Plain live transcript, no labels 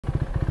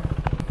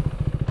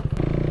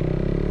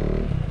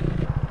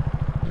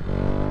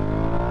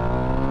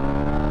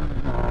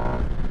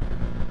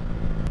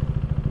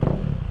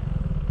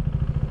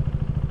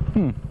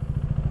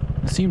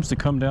seems to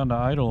come down to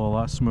idle a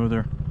lot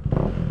smoother.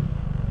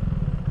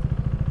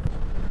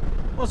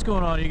 What's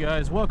going on, you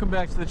guys? Welcome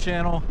back to the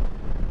channel.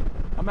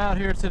 I'm out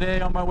here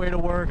today on my way to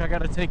work. I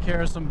got to take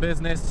care of some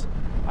business.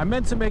 I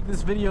meant to make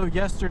this video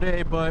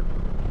yesterday, but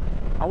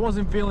I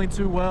wasn't feeling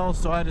too well,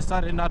 so I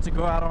decided not to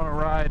go out on a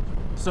ride.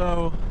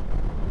 So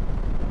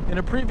in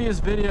a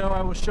previous video,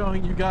 I was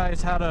showing you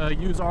guys how to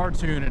use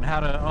RTune and how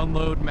to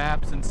unload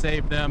maps and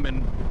save them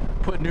and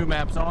put new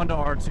maps onto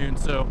RTune.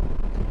 So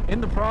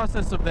in the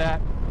process of that,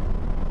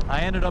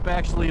 I ended up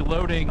actually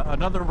loading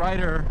another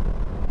rider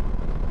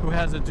who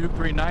has a Duke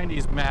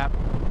 390's map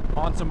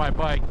onto my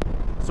bike.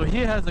 So he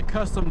has a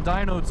custom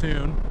dyno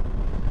tune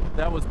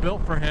that was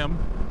built for him,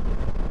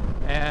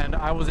 and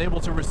I was able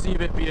to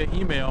receive it via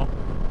email.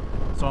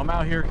 So I'm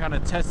out here kind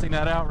of testing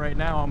that out right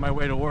now on my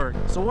way to work.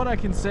 So what I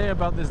can say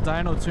about this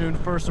dyno tune,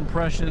 first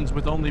impressions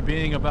with only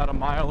being about a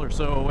mile or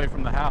so away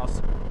from the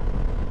house,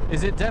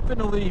 is it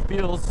definitely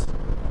feels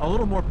a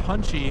little more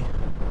punchy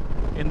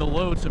in the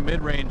low to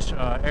mid-range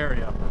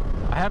area.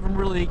 I haven't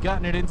really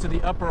gotten it into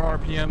the upper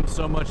RPM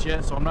so much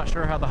yet, so I'm not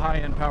sure how the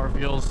high-end power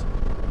feels.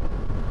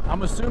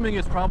 I'm assuming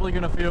it's probably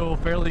going to feel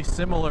fairly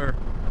similar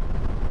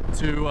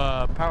to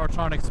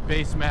Powertronic's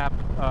base map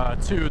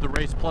 2, the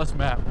Race Plus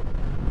map,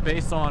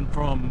 based on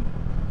from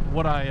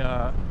what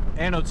I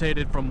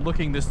annotated from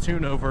looking this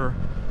tune over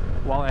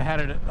while I had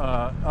it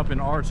up in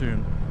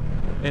RTune.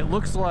 It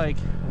looks like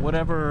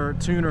whatever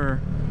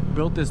tuner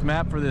built this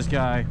map for this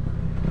guy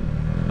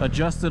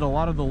adjusted a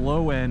lot of the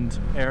low-end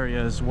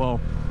areas.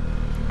 Well,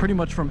 pretty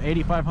much from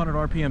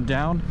 8,500 RPM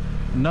down,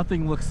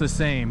 nothing looks the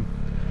same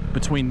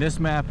between this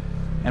map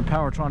and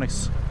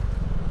Powertronic's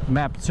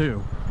map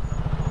 2.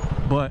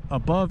 But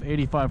above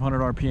 8,500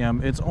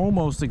 RPM, it's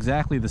almost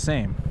exactly the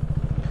same.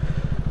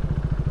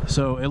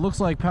 So it looks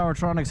like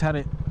Powertronics had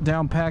it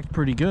down packed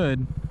pretty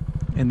good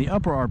in the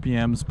upper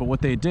RPMs, but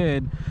what they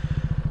did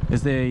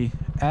is they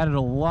added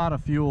a lot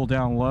of fuel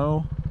down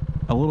low,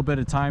 a little bit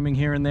of timing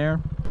here and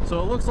there. So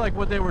it looks like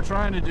what they were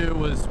trying to do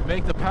was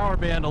make the power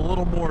band a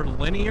little more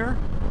linear,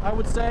 I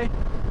would say.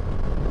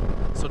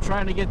 So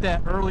trying to get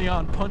that early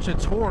on punch and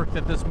torque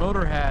that this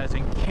motor has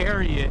and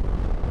carry it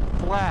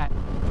flat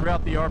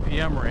throughout the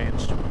RPM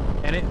range.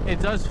 And it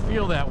does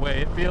feel that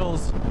way. It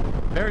feels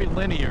very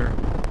linear.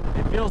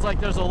 It feels like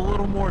there's a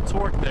little more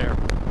torque there.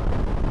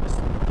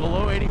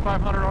 Below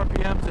 8,500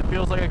 RPMs, it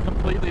feels like a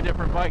completely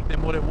different bike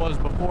than what it was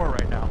before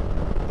right now.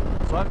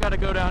 So I've got to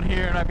go down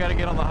here and I've got to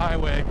get on the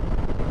highway.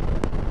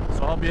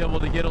 So I'll be able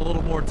to get a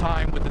little more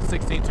time with the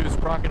 16.2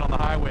 sprocket on the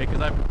highway,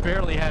 because I've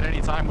barely had any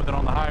time with it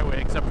on the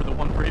highway except for the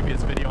one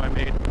previous video I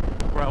made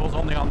where I was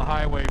only on the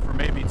highway for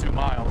maybe 2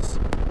 miles.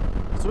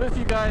 So if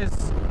you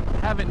guys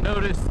haven't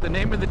noticed, the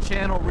name of the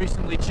channel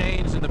recently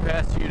changed in the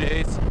past few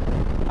days.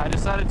 I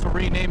decided to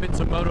rename it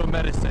to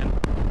MotoMedicine.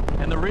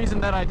 And the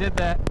reason that I did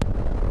that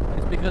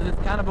is because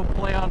it's kind of a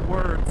play on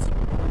words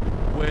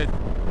with,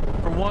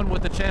 for one,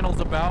 what the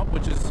channel's about,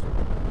 which is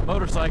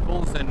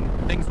motorcycles and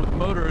things with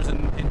motors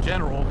in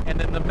general, and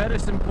then the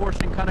medicine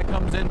portion kind of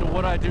comes into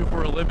what I do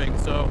for a living.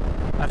 So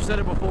I've said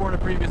it before in a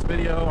previous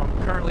video,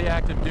 I'm currently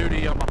active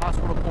duty. I'm a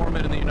hospital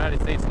corpsman in the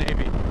United States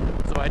Navy,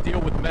 so I deal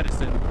with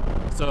medicine.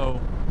 So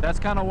that's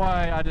kind of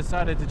why I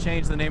decided to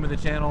change the name of the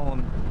channel,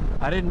 and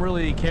I didn't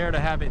really care to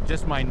have it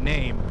just my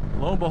name.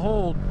 Lo and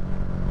behold,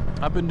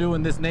 I've been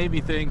doing this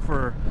Navy thing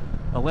for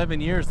 11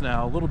 years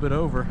now, a little bit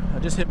over. I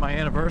just hit my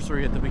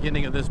anniversary at the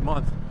beginning of this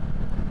month.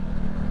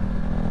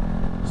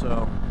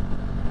 So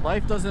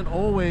life doesn't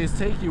always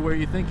take you where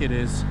you think it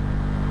is. Oh,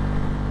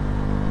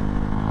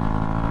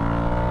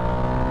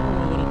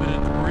 a little bit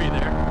of debris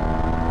there.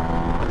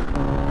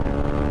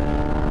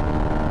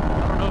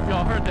 I don't know if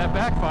y'all heard that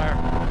backfire.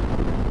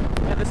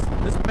 Yeah,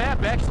 this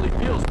map actually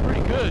feels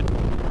pretty good.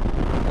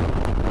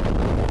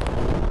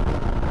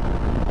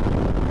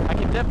 I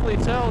can definitely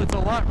tell it's a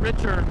lot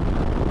richer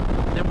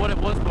than what it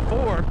was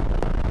before.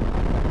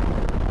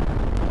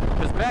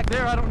 Because back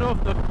there, I don't know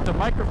if the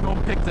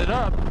microphone picked it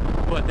up,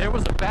 but there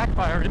was a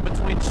backfire in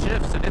between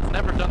shifts, and it's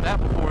never done that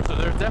before, so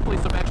there's definitely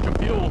some extra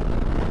fuel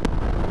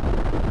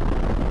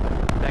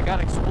that got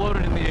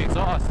exploded in the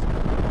exhaust.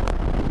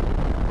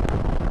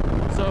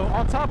 So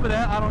on top of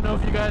that, I don't know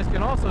if you guys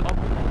can also know,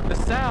 the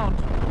sound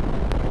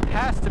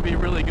has to be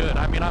really good.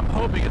 I mean, I'm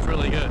hoping it's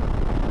really good.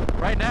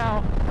 Right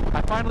now,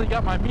 I finally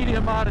got my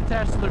media mod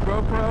attached to the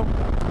Gopro.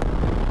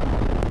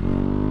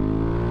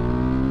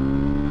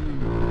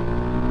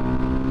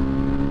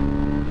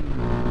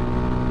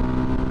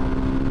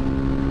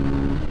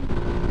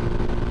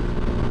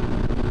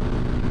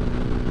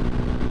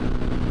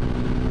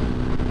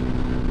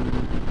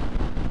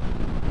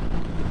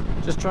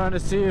 Just trying to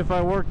see if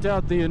I worked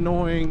out the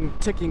annoying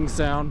ticking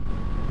sound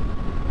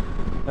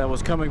that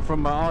was coming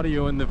from my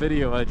audio in the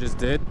video I just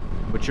did,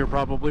 which you're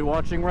probably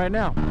watching right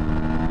now.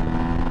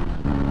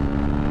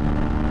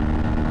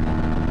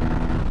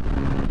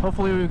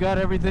 Hopefully we've got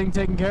everything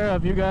taken care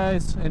of. You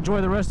guys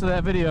enjoy the rest of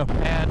that video.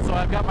 And so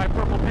I've got my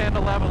purple Panda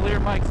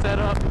Lavalier mic set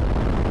up.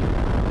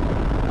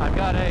 I've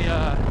got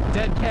a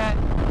dead cat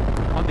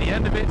on the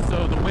end of it,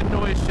 so the wind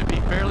noise should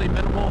be fairly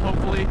minimal,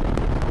 hopefully.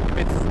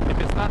 If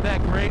it's not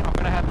that great, I'm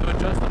gonna have to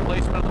adjust the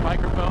placement of the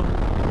microphone.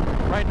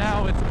 Right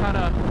now, it's kind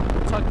of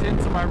tucked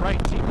into my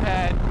right G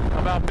pad,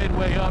 about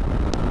midway up.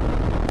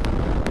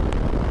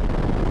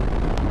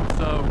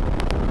 So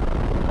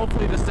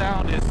hopefully the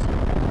sound is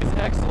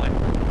excellent.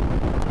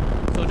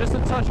 So just to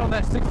touch on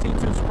that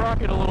 16-tooth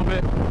sprocket a little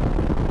bit,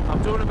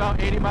 I'm doing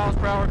about 80 miles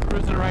per hour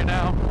cruising right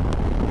now,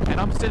 and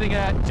I'm sitting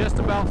at just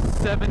about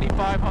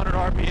 7,500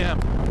 RPM.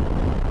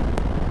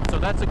 So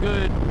that's a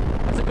good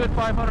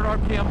 500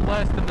 RPM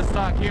less than the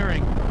stock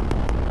gearing,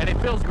 and it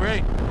feels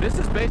great. This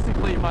is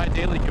basically my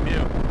daily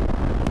commute.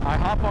 I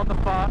hop on the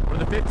 5 or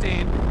the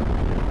 15,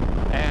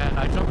 and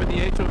I jump in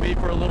the HOV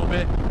for a little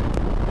bit.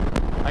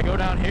 I go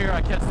down here,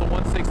 I catch the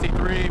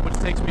 163, which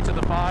takes me to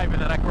the 5,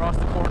 and then I cross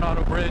the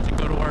Coronado Bridge and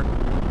go to work.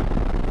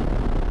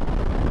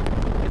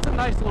 It's a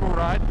nice little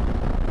ride,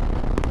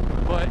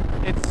 but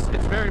it's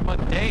very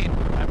mundane.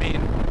 I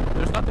mean,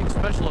 there's nothing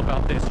special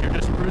about this. You're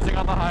just cruising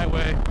on the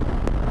highway,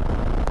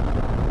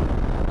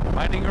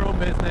 minding your own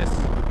business,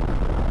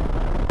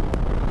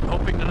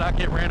 hoping to not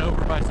get ran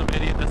over by some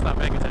idiot that's not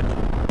paying attention.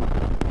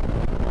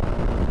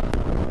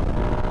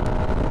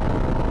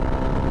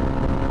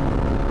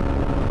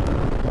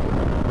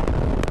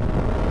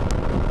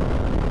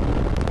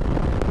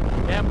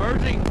 Yeah,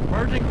 merging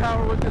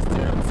power with this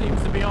tune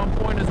seems to be on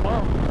point as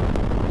well.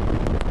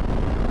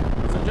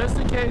 So just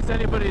in case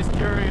anybody's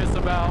curious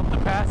about the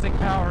passing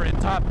power in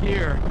top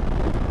gear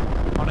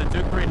on a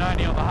Duke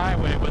 390 on the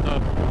highway with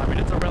I mean,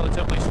 it's a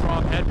relatively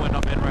strong headwind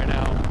I'm in right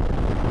now.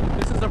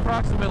 This is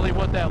approximately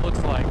what that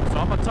looks like. So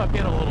I'm gonna tuck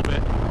in a little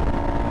bit.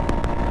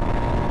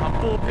 I'm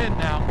full pin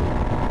now.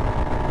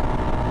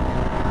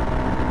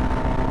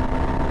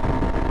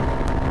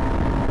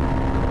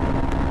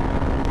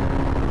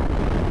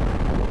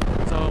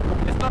 So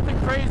it's nothing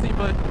crazy,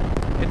 but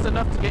it's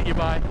enough to get you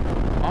by.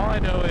 All I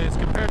know is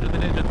compared to the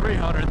Ninja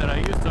 300 that I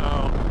used to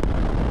own,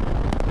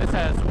 this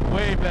has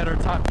way better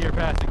top gear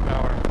passing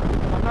power.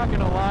 I'm not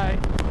gonna lie,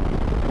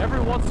 every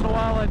once in a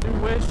while I do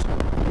wish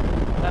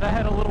that I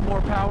had a little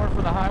more power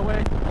for the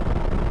highway,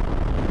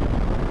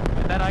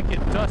 and that I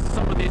could dust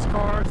some of these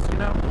cars, you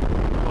know.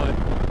 But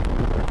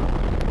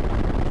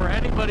for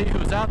anybody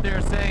who's out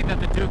there saying that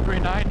the Duke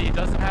 390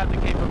 doesn't have the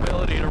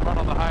capability to run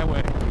on the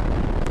highway,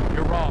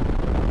 you're wrong.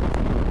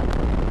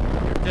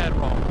 You're dead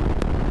wrong.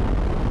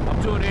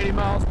 I'm doing 80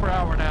 miles per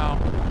hour now,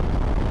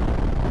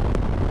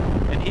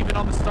 and even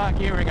on the stock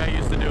gearing I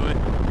used to do it.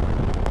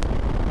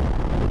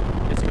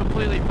 It's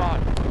completely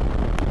fine.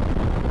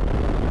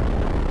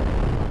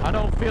 I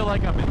don't feel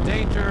like I'm in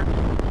danger.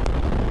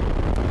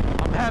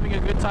 I'm having a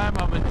good time.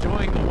 I'm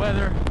enjoying the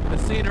weather, the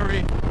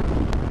scenery.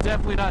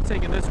 Definitely not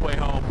taking this way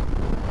home.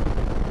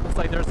 Looks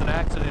like there's an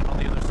accident on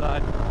the other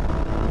side.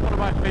 One of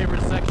my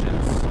favorite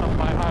sections of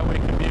my highway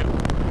commute.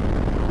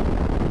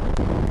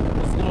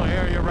 This little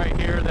area right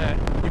here that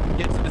you can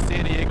get to the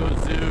San Diego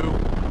Zoo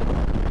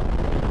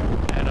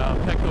and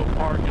Petco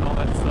Park and all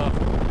that stuff.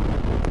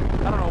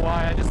 I don't know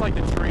why, I just like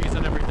the trees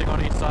and everything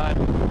on each side.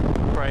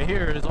 Right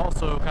here is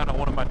also kind of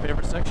one of my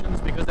favorite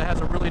sections because it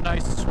has a really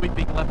nice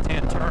sweeping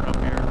left-hand turn up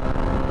here.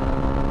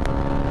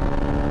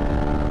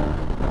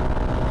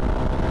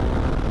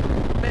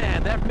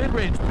 Man, that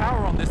mid-range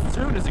power on this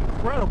tune is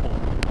incredible.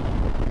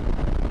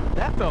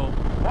 That felt,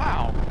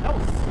 wow, that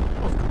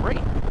was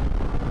great.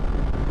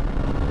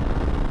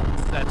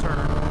 This is that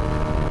turn.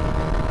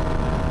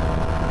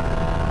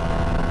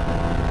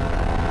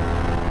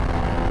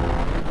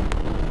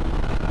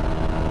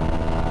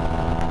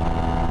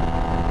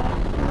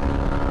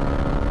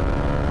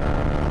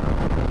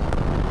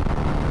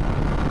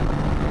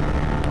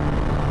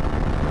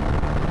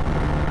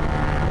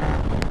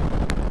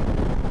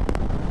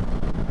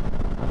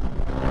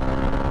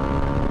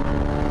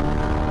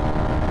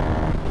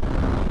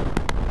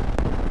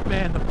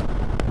 Man,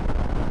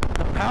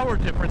 the power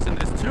difference in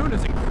this tune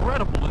is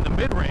incredible in the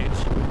mid-range.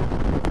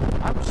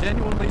 I'm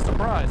genuinely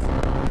surprised.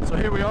 So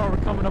here we are, we're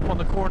coming up on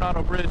the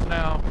Coronado Bridge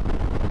now.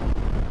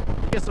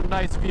 Get some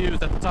nice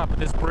views at the top of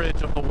this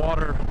bridge of the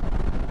water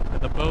and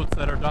the boats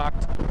that are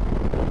docked.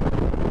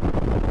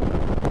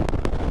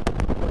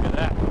 Look at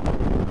that.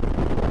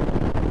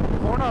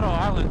 Coronado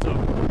Island's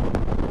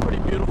a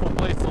pretty beautiful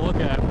place to look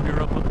at when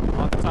you're up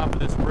on the top of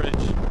this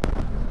bridge.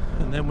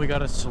 And then we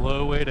got a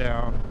slow way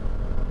down.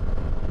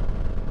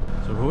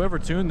 So whoever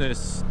tuned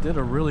this did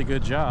a really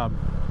good job,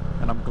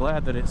 and I'm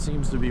glad that it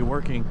seems to be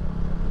working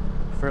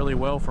fairly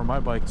well for my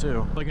bike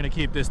too. I'm going to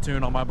keep this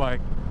tune on my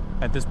bike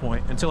at this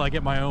point until I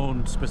get my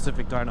own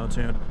specific dyno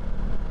tune.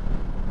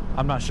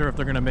 I'm not sure if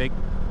they're going to make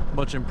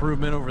much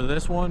improvement over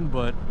this one,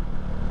 but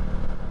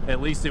at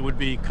least it would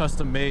be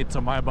custom made to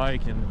my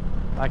bike, and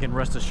I can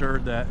rest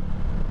assured that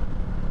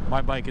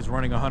my bike is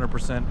running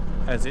 100%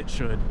 as it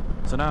should.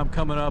 So now I'm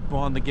coming up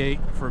on the gate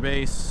for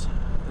base.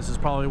 This is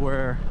probably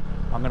where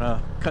I'm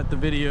gonna cut the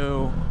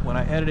video when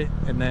I edit it,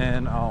 and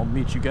then I'll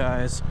meet you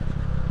guys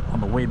on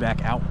the way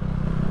back out.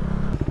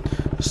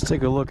 Let's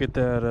take a look at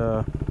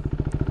that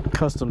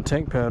custom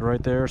tank pad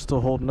right there, still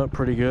holding up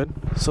pretty good.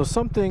 So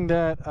something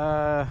that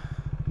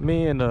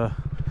me and a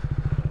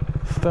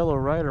fellow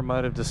rider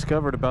might have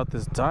discovered about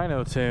this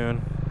dyno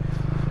tune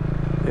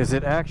is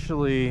it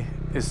actually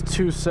is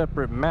two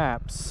separate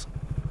maps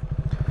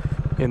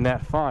in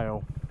that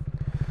file.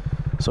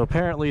 So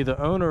apparently the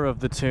owner of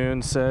the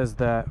tune says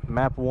that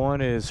map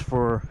 1 is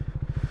for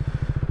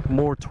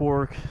more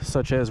torque,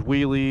 such as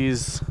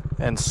wheelies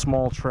and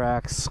small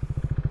tracks.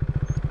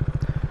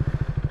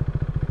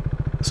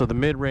 So the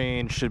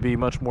mid-range should be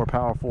much more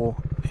powerful,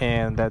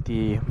 and that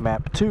the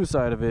map 2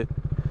 side of it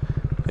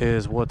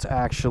is what's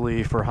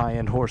actually for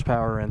high-end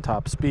horsepower and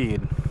top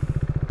speed.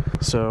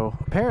 So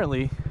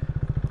apparently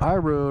I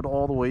rode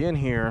all the way in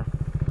here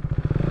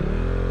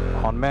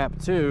on map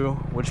 2,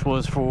 which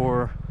was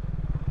for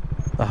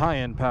the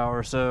high-end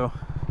power, so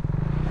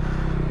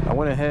I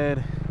went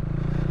ahead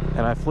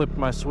and I flipped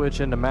my switch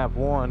into map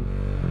 1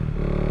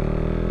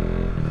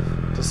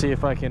 to see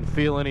if I can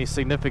feel any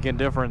significant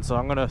difference. So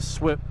I'm gonna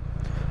switch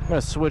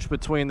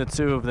between the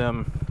two of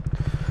them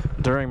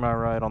during my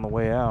ride on the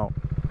way out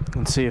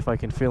and see if I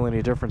can feel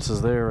any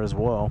differences there as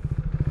well.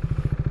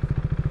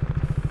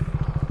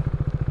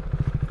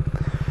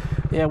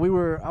 Yeah,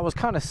 I was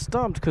kind of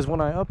stumped because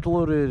when I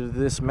uploaded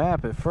this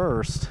map at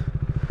first,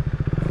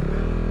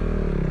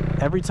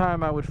 every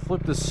time I would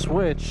flip the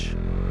switch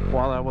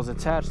while I was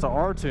attached to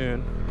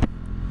R-Tune,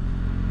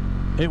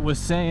 it was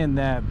saying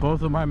that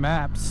both of my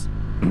maps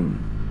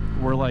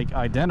were like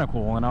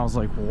identical, and I was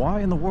like,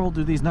 why in the world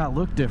do these not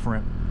look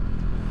different?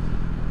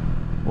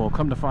 Well,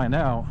 come to find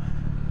out,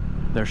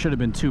 there should have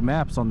been two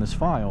maps on this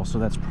file, so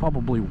that's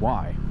probably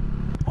why.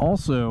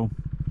 Also,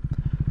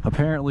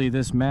 apparently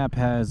this map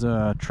has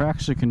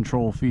traction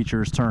control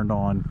features turned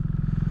on.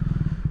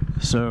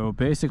 So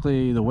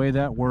basically the way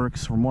that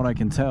works, from what I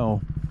can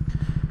tell,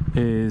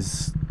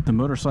 is the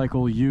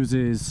motorcycle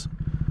uses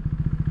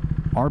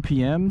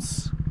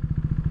RPMs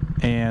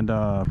and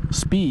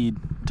speed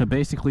to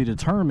basically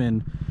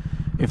determine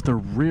if the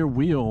rear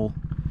wheel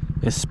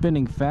is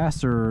spinning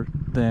faster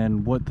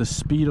than what the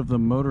speed of the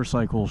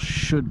motorcycle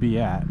should be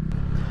at.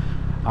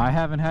 I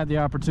haven't had the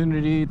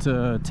opportunity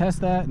to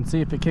test that and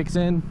see if it kicks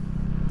in,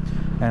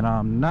 and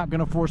I'm not going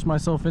to force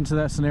myself into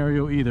that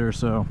scenario either,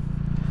 so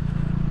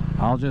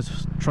I'll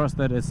just trust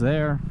that it's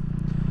there,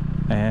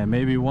 and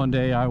maybe one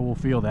day I will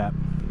feel that.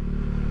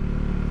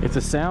 If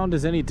the sound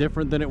is any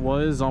different than it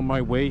was on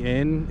my way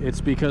in,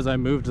 it's because I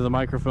moved to the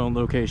microphone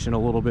location a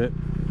little bit.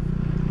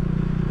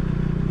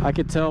 I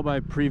could tell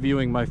by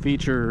previewing my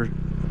feature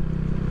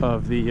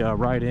of the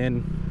ride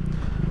in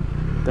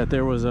that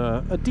there was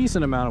a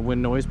decent amount of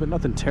wind noise, but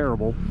nothing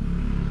terrible.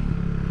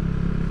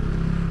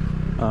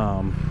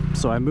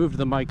 So I moved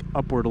the mic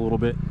upward a little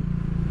bit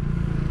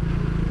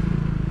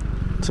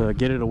to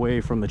get it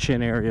away from the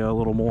chin area a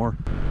little more.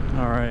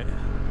 All right,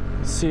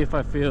 let's see if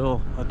I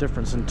feel a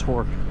difference in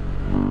torque.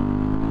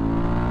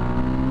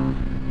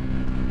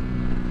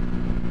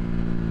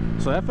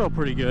 So that felt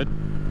pretty good.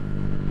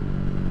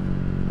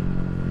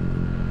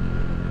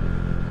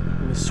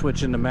 Let me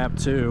switch into map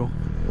 2,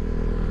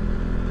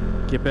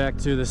 get back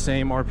to the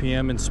same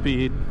RPM and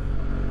speed,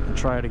 and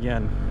try it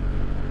again.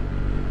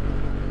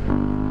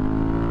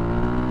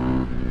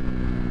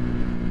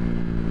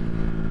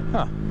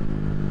 Huh.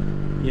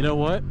 You know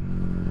what?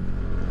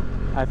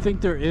 I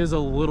think there is a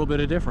little bit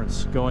of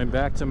difference. Going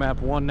back to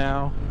map 1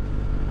 now.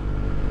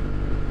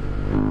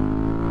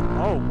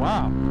 Oh,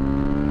 wow.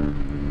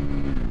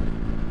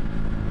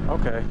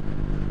 Okay.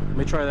 Let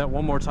me try that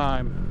one more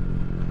time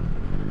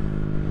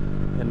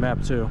in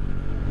map 2.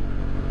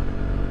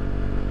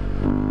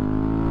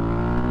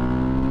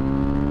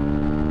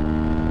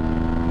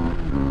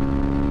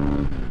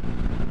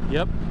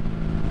 Yep.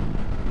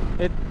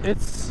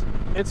 It's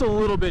a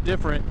little bit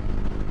different.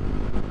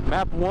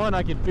 Map 1,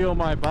 I can feel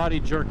my body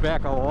jerk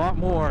back a lot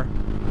more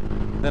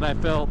than I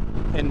felt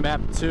in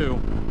map 2.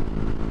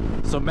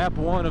 So map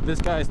 1 of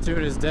this guy's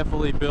tune is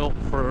definitely built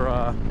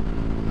for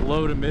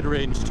low to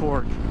mid-range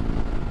torque.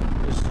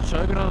 Just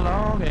chugging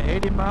along at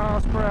 80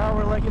 miles per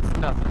hour like it's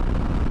nothing.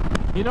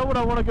 You know what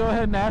I want to go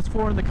ahead and ask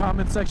for in the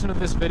comment section of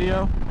this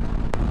video?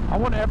 I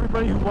want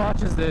everybody who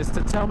watches this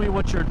to tell me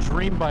what your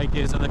dream bike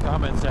is in the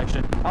comment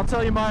section. I'll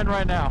tell you mine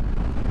right now.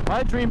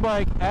 My dream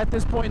bike at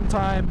this point in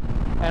time,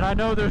 and I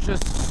know there's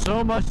just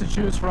so much to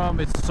choose from,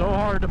 it's so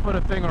hard to put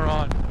a finger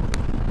on,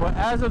 but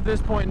as of this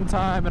point in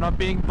time, and I'm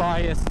being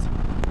biased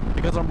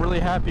because I'm really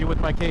happy with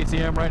my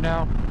KTM right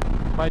now,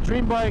 my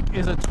dream bike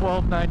is a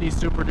 1290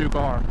 Super Duke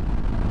R.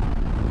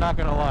 Not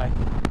gonna lie.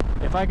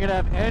 If I could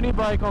have any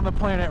bike on the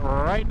planet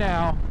right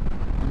now,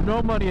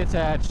 no money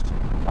attached,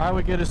 I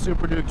would get a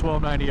Super Duke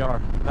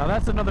 1290R. Now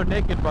that's another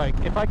naked bike.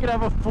 If I could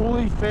have a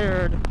fully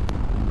fared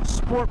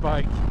sport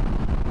bike,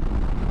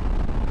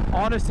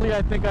 honestly,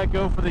 I think I'd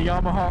go for the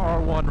Yamaha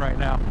R1 right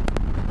now.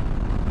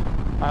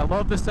 I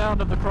love the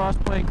sound of the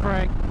cross-plane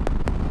crank,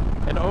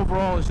 and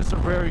overall it's just a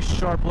very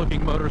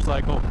sharp-looking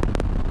motorcycle.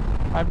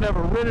 I've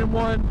never ridden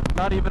one,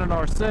 not even an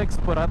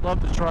R6, but I'd love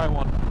to try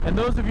one. And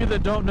those of you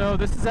that don't know,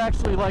 this is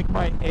actually like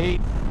my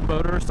 8th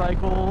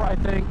motorcycle, I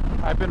think.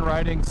 I've been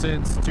riding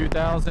since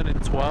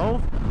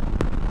 2012,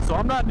 So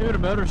I'm not new to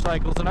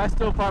motorcycles, and I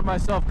still find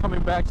myself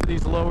coming back to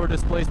these lower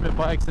displacement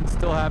bikes and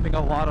still having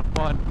a lot of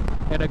fun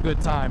and a good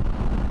time.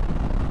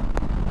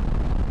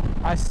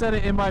 I said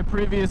it in my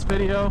previous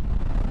video.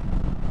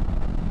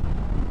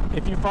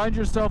 If you find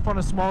yourself on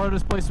a smaller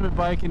displacement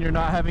bike and you're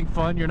not having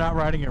fun, you're not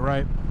riding it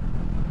right.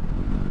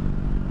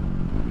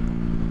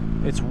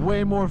 It's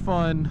way more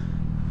fun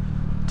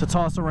to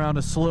toss around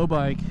a slow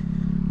bike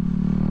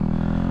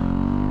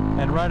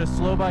and ride a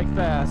slow bike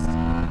fast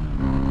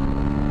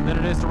than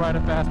it is to ride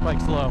a fast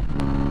bike slow.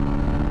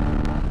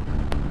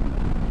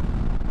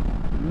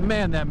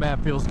 Man, that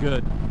map feels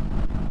good.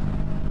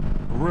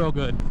 Real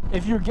good.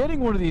 If you're getting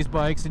one of these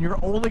bikes and you're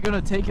only going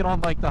to take it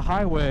on like the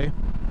highway,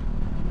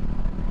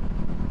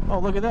 oh,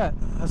 look at that.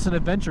 That's an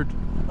adventure,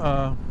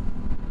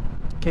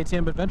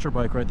 KTM adventure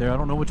bike right there. I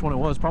don't know which one it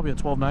was. Probably a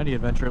 1290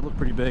 adventure. It looked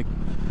pretty big.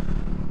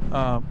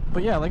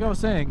 But yeah, like I was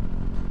saying,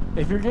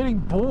 if you're getting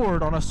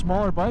bored on a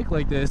smaller bike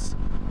like this,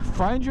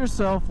 find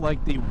yourself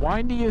like the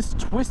windiest,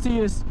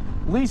 twistiest,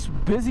 least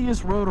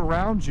busiest road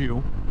around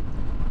you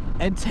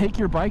and take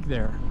your bike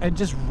there and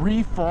just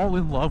re-fall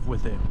in love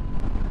with it.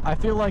 I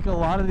feel like a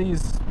lot of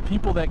these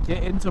people that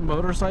get into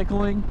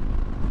motorcycling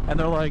and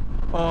they're like,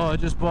 oh, I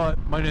just bought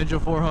my Ninja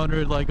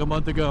 400 like a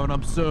month ago and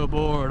I'm so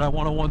bored. I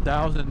want a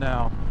 1000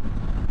 now.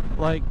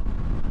 Like,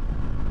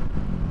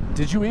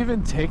 did you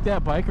even take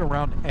that bike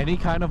around any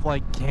kind of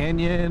like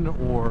canyon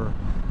or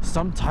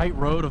some tight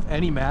road of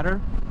any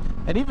matter?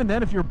 And even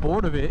then, if you're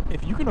bored of it,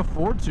 if you can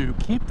afford to,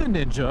 keep the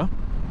Ninja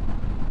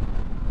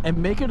and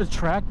make it a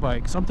track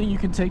bike, something you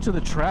can take to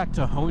the track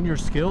to hone your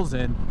skills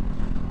in.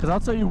 Because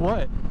I'll tell you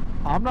what,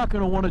 I'm not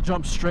going to want to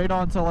jump straight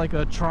onto like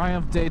a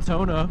Triumph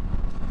Daytona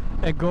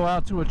and go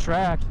out to a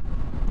track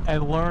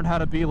and learn how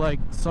to be like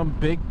some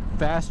big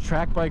fast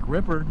track bike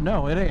ripper.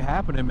 No, it ain't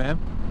happening, man.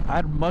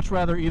 I'd much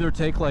rather either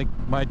take like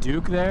my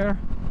Duke there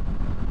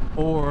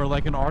or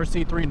like an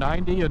RC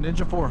 390, a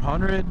Ninja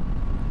 400.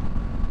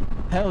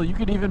 Hell, you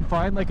could even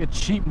find like a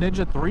cheap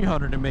Ninja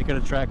 300 and make it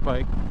a track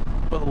bike.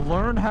 But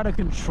learn how to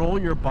control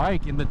your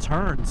bike in the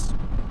turns,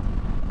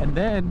 and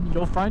then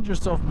you'll find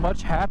yourself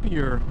much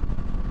happier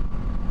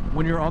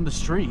when you're on the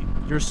street.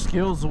 Your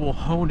skills will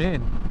hone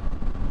in.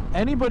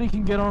 Anybody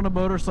can get on a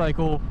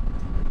motorcycle,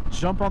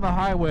 jump on the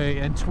highway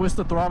and twist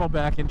the throttle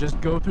back and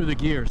just go through the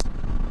gears.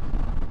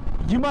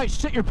 You might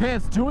shit your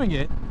pants doing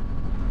it,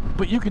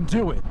 but you can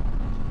do it.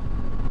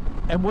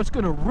 And what's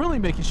going to really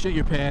make you shit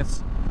your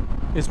pants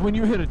is when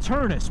you hit a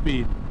turn at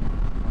speed.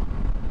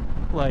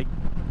 Like,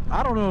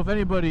 I don't know if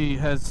anybody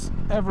has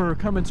ever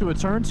come into a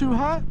turn too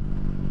hot,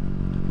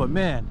 but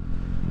man,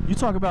 you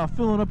talk about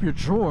filling up your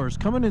drawers,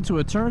 coming into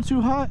a turn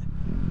too hot,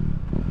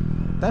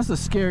 that's the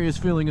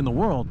scariest feeling in the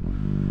world.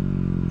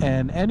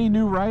 And any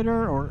new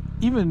rider, or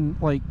even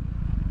like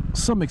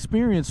some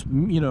experienced,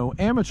 you know,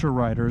 amateur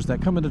riders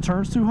that come into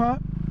turns too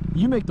hot,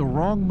 you make the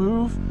wrong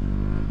move,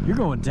 you're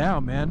going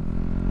down, man.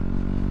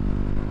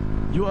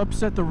 You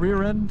upset the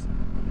rear end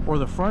or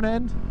the front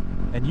end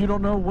and you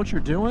don't know what you're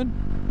doing,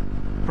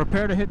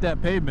 prepare to hit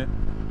that pavement.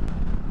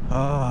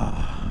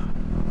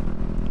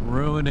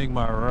 Ruining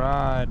my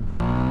ride.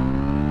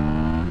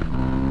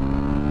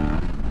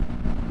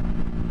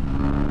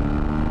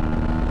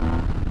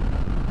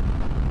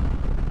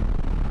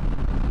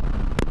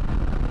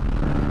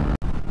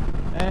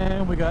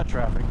 And we got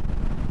traffic.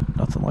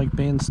 Nothing like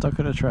being stuck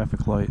at a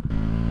traffic light.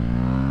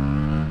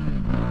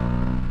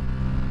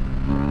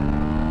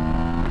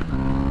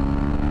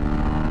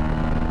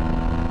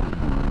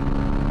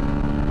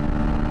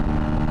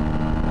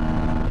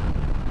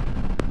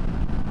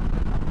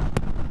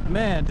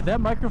 Man, did that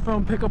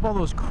microphone pick up all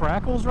those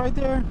crackles right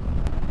there?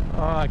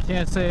 Oh, I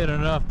can't say it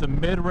enough. The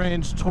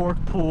mid-range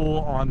torque pool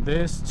on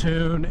this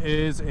tune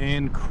is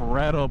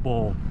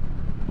incredible.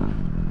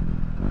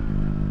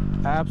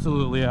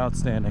 Absolutely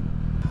outstanding.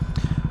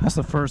 That's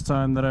the first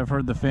time that I've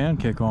heard the fan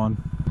kick on.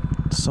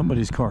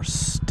 Somebody's car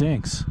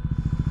stinks.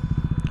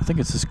 I think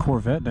it's this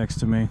Corvette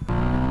next to me.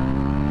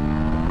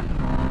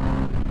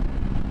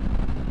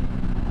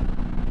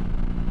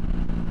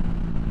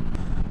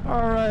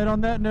 Alright,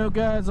 on that note,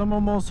 guys, I'm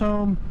almost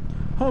home.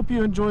 Hope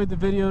you enjoyed the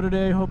video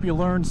today. Hope you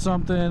learned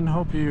something.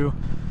 Hope you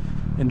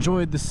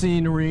enjoyed the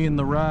scenery and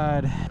the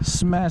ride.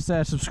 Smash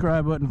that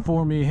subscribe button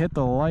for me. Hit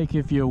the like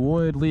if you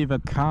would. Leave a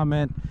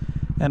comment.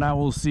 And I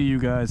will see you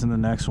guys in the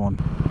next one.